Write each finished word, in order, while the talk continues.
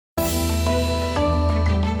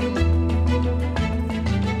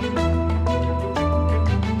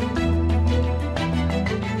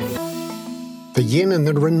The yen and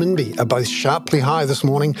the renminbi are both sharply higher this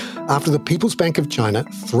morning after the People's Bank of China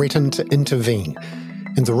threatened to intervene.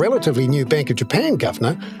 And the relatively new Bank of Japan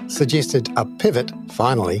governor suggested a pivot,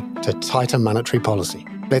 finally, to tighter monetary policy.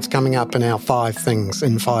 That's coming up in our 5 Things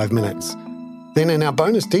in 5 minutes. Then in our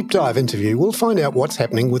bonus deep dive interview, we'll find out what's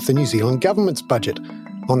happening with the New Zealand government's budget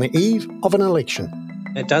on the eve of an election.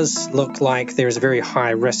 It does look like there is a very high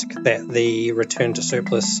risk that the return to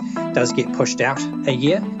surplus does get pushed out a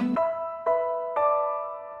year.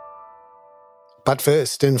 But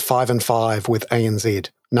first, in 5 and 5 with ANZ.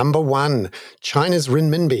 Number 1, China's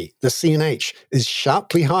renminbi, the CNH, is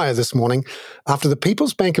sharply higher this morning after the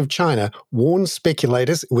People's Bank of China warned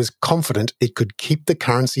speculators it was confident it could keep the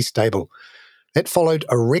currency stable. That followed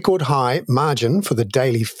a record high margin for the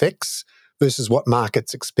daily fix versus what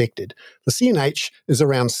markets expected. The CNH is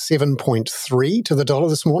around 7.3 to the dollar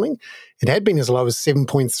this morning. It had been as low as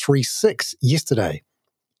 7.36 yesterday.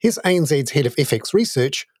 Here's ANZ's head of FX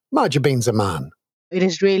research, Marjabeen Zaman. It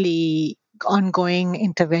is really ongoing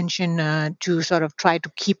intervention to sort of try to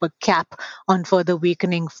keep a cap on further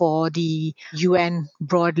weakening for the yuan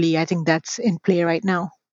broadly. I think that's in play right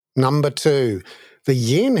now. Number 2, the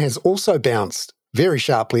yen has also bounced very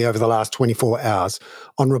sharply over the last 24 hours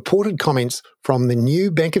on reported comments from the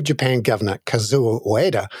new Bank of Japan governor, Kazuo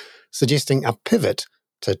Ueda, suggesting a pivot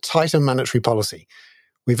to tighter monetary policy.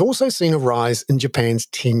 We've also seen a rise in Japan's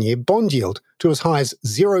 10-year bond yield to as high as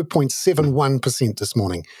 0.71% this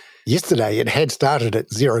morning. Yesterday, it had started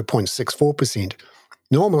at 0.64%.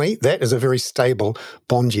 Normally, that is a very stable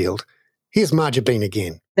bond yield. Here's Marjabeen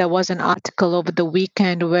again. There was an article over the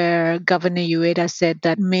weekend where Governor Ueda said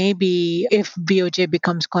that maybe if BoJ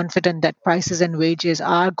becomes confident that prices and wages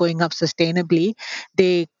are going up sustainably,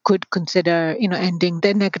 they could consider, ending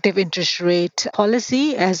the negative interest rate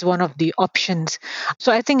policy as one of the options.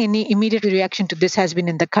 So I think any immediate reaction to this has been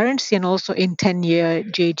in the currency and also in 10-year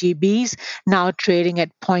JGBs, now trading at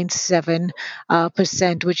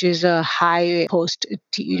 0.7%, which is a high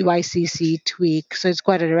post-YCC tweak. So it's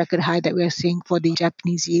quite a record high that we're seeing for the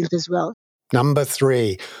Japanese yield as well. Number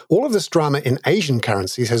 3, all of this drama in Asian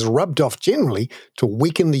currencies has rubbed off generally to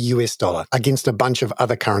weaken the US dollar against a bunch of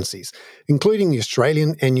other currencies, including the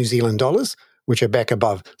Australian and New Zealand dollars, which are back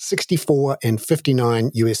above 64 and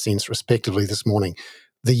 59 US cents respectively this morning.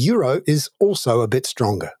 The euro is also a bit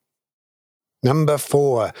stronger. Number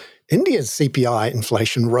 4, India's CPI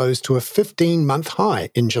inflation rose to a 15-month high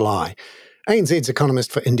in July. ANZ's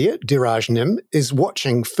economist for India, Dhiraj Nim, is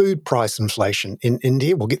watching food price inflation in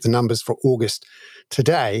India. We'll get the numbers for August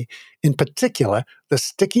today. In particular, the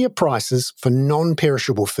stickier prices for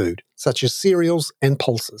non-perishable food, such as cereals and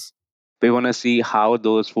pulses. We want to see how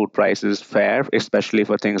those food prices fare, especially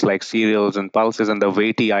for things like cereals and pulses and the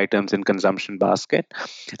weighty items in consumption basket.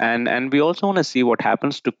 And we also want to see what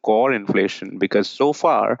happens to core inflation, because so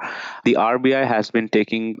far the RBI has been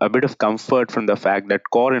taking a bit of comfort from the fact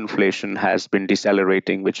that core inflation has been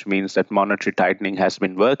decelerating, which means that monetary tightening has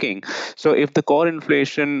been working. So if the core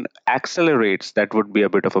inflation accelerates, that would be a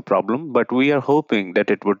bit of a problem, but we are hoping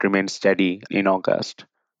that it would remain steady in August.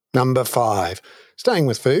 Number 5. Staying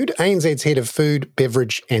with food, ANZ's head of Food,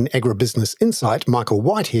 Beverage and Agribusiness Insight, Michael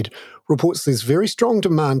Whitehead, reports there's very strong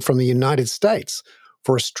demand from the United States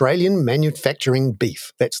for Australian manufacturing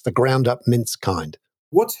beef. That's the ground-up mince kind.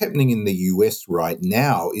 What's happening in the US right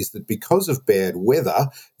now is that because of bad weather,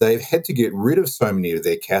 they've had to get rid of so many of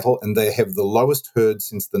their cattle, and they have the lowest herd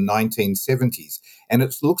since the 1970s. And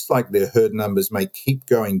it looks like their herd numbers may keep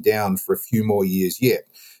going down for a few more years yet.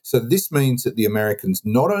 So this means that the Americans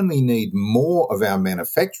not only need more of our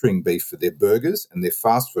manufacturing beef for their burgers and their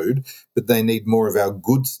fast food, but they need more of our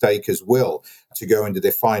good steak as well to go into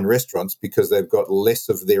their fine restaurants because they've got less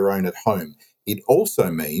of their own at home. It also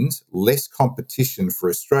means less competition for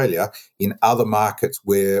Australia in other markets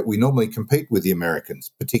where we normally compete with the Americans,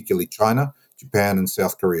 particularly China, Japan and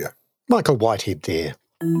South Korea. Michael Whitehead there.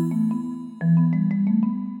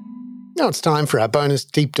 Now it's time for our bonus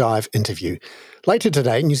deep dive interview. Later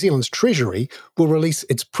today, New Zealand's Treasury will release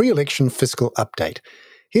its pre-election fiscal update.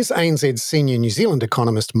 Here's ANZ's senior New Zealand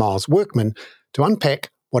economist Miles Workman to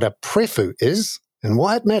unpack what a prefu is and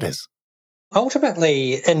why it matters.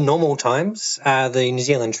 Ultimately, in normal times, the New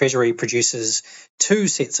Zealand Treasury produces 2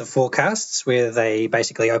 sets of forecasts where they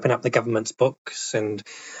basically open up the government's books and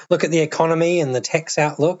look at the economy and the tax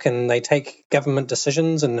outlook, and they take government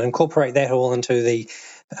decisions and incorporate that all into the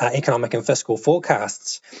economic and fiscal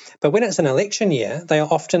forecasts. But when it's an election year, they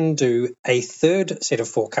often do a third set of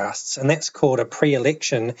forecasts, and that's called a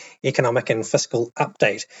pre-election economic and fiscal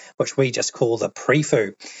update, which we just call the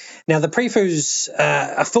pre-FU. Now, the pre-FU's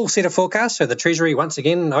a full set of forecasts, so the Treasury once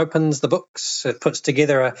again opens the books, it puts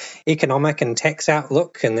together an economic and tax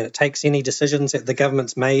outlook, and then it takes any decisions that the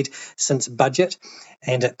government's made since budget,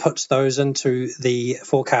 and it puts those into the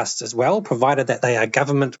forecasts as well, provided that they are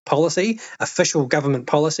government policy, official government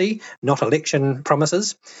policy, not election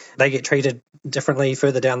promises. They get treated differently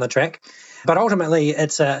further down the track. But ultimately,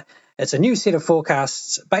 it's a new set of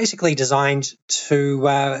forecasts basically designed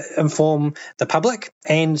to inform the public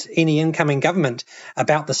and any incoming government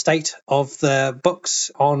about the state of the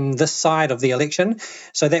books on this side of the election,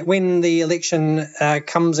 so that when the election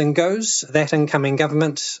comes and goes, that incoming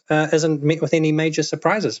government isn't met with any major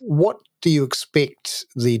surprises. What do you expect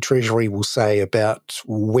the Treasury will say about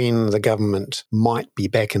when the government might be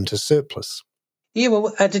back into surplus? Yeah,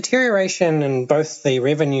 well, a deterioration in both the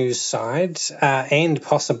revenues side and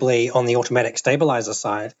possibly on the automatic stabiliser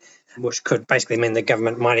side, which could basically mean the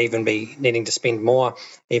government might even be needing to spend more,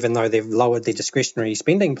 even though they've lowered their discretionary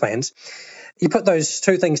spending plans. You put those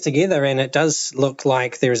two things together and it does look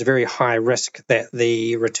like there is a very high risk that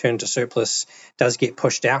the return to surplus does get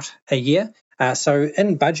pushed out a year. So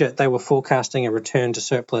in budget, they were forecasting a return to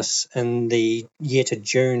surplus in the year to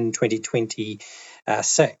June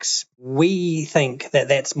 2026. We think that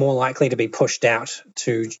that's more likely to be pushed out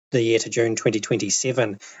to the year to June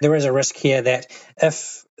 2027. There is a risk here that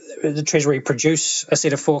if the Treasury produce a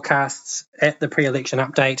set of forecasts at the pre-election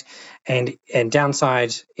update and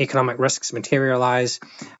downside economic risks materialise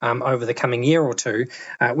over the coming year or two,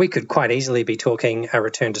 we could quite easily be talking a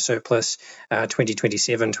return to surplus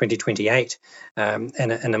 2027, 2028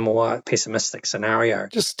 in a more pessimistic scenario.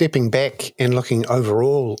 Just stepping back and looking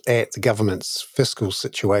overall at the government's fiscal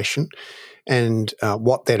situation and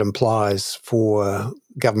what that implies for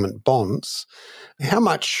government bonds, how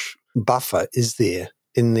much buffer is there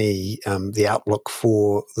in the outlook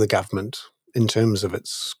for the government in terms of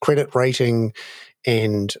its credit rating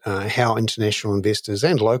and how international investors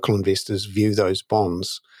and local investors view those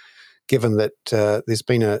bonds, given that there's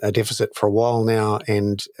been a deficit for a while now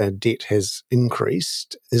and debt has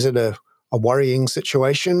increased? Is it a worrying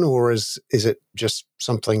situation, or is it just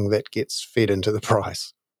something that gets fed into the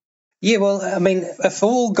price? Yeah, well, I mean, if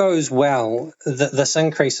all goes well, this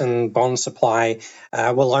increase in bond supply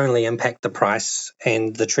will only impact the price,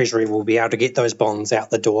 and the Treasury will be able to get those bonds out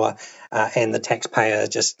the door, and the taxpayer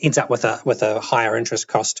just ends up with a higher interest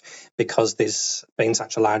cost because there's been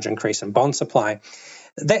such a large increase in bond supply.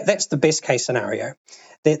 That's the best case scenario.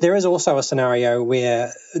 There is also a scenario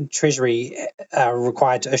where Treasury are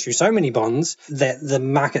required to issue so many bonds that the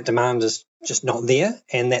market demand is just not there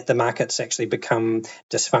and that the markets actually become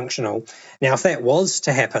dysfunctional. Now, if that was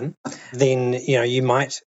to happen, then you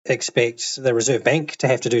might expect the Reserve Bank to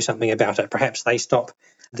have to do something about it. Perhaps they stop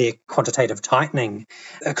their quantitative tightening.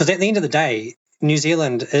 Because at the end of the day, New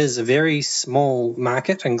Zealand is a very small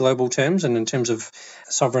market in global terms and in terms of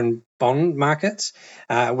sovereign bond markets.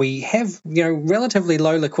 We have, relatively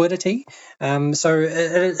low liquidity. So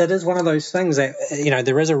it is one of those things that,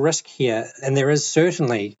 there is a risk here, and there is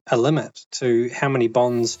certainly a limit to how many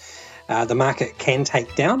bonds the market can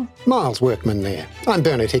take down. Miles Workman there. I'm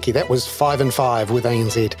Bernard Hickey. That was 5 and 5 with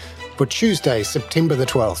ANZ for Tuesday, September the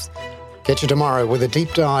 12th. Catch you tomorrow with a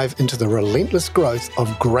deep dive into the relentless growth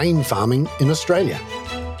of grain farming in Australia.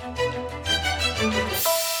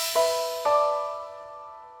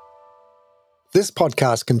 This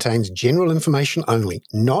podcast contains general information only,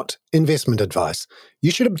 not investment advice.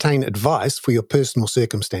 You should obtain advice for your personal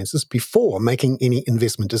circumstances before making any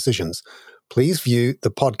investment decisions. Please view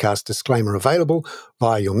the podcast disclaimer available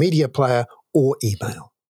via your media player or email.